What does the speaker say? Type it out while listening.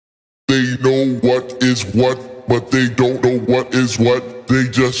They know what is what, but they don't know what is what. They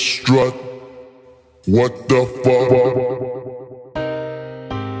just strut. What the fuck?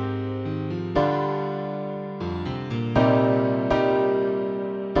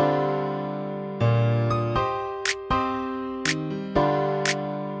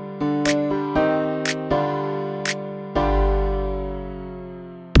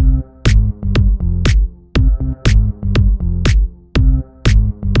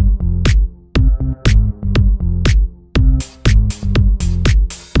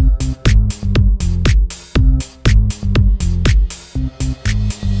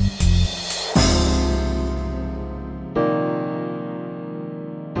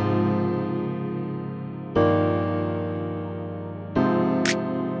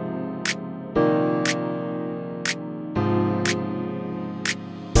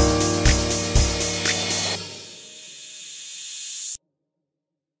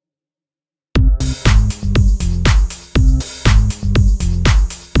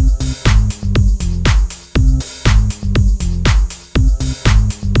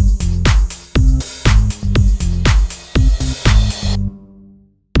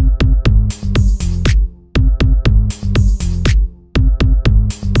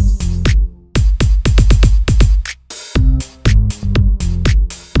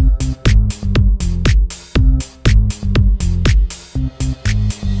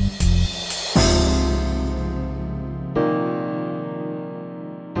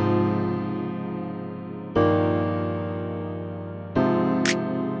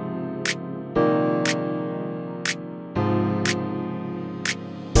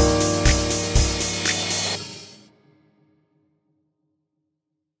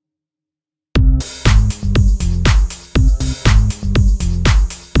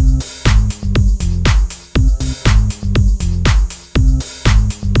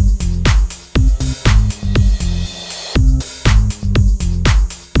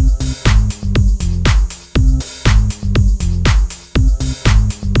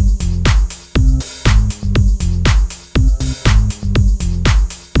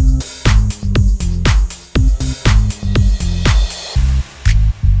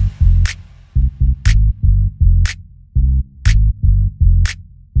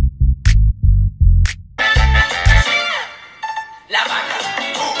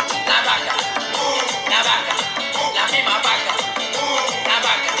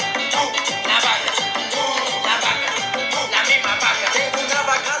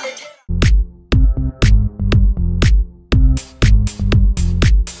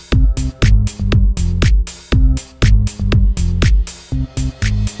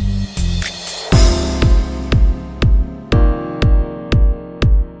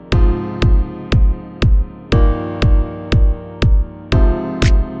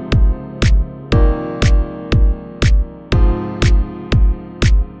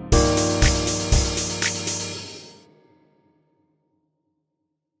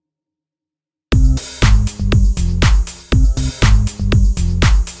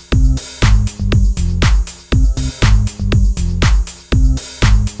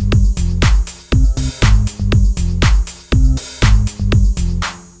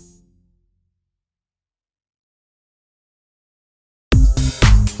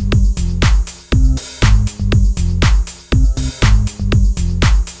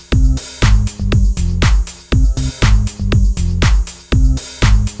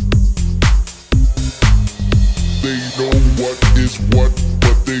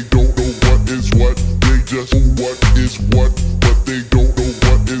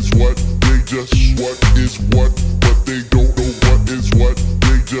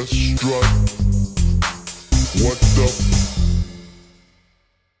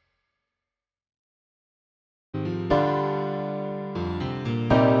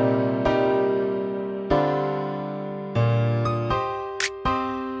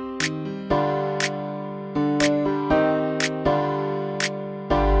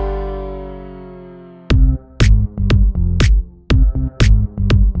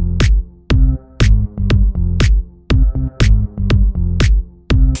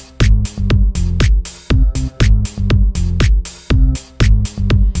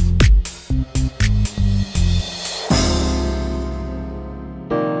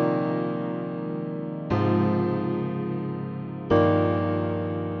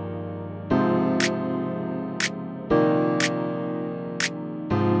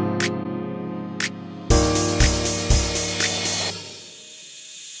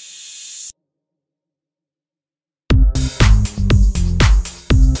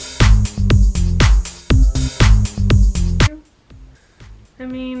 I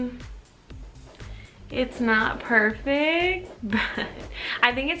mean, It's not perfect, but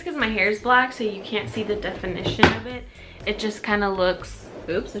I think it's because my hair is black, so you can't see the definition of it. It just kind of looks,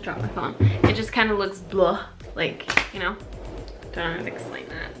 oops, I dropped my phone. It just kind of looks blah, like, you know, don't know how to explain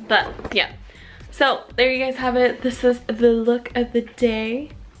that. But yeah, so there you guys have it. This is the look of the day.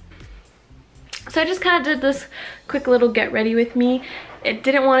 So I just kind of did this quick little get ready with me. It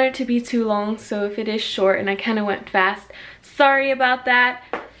didn't want it to be too long, so if it is short and I kind of went fast, sorry about that.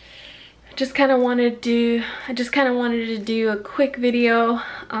 I just kind of wanted to do a quick video.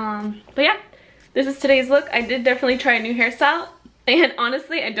 But yeah, this is today's look. I did definitely try a new hairstyle, and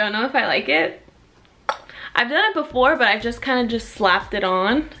honestly, I don't know if I like it. I've done it before, but I just kind of just slapped it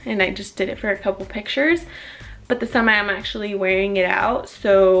on, and I just did it for a couple pictures. But this time I am actually wearing it out,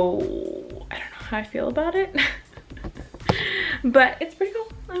 so I don't know how I feel about it. But it's pretty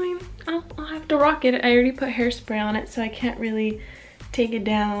cool. I mean, I'll have to rock it. I already put hairspray on it, so I can't really take it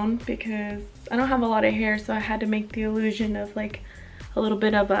down because I don't have a lot of hair, so I had to make the illusion of like a little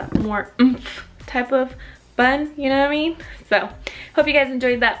bit of a more oomph type of bun, you know what I mean? So hope you guys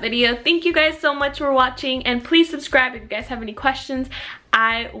enjoyed that video. Thank you guys so much for watching, and please subscribe if you guys have any questions.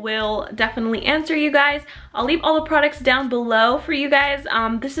 I will definitely answer you guys. I'll leave all the products down below for you guys.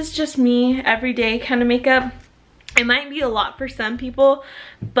 This is just me everyday kind of makeup. It might be a lot for some people,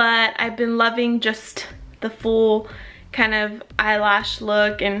 but I've been loving just the full kind of eyelash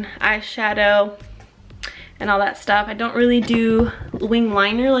look and eyeshadow and all that stuff. I don't really do wing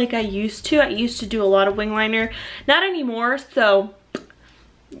liner like I used to. I used to do a lot of wing liner, not anymore. So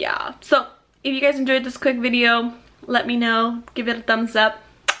yeah, so if you guys enjoyed this quick video, let me know, give it a thumbs up.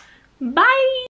 Bye.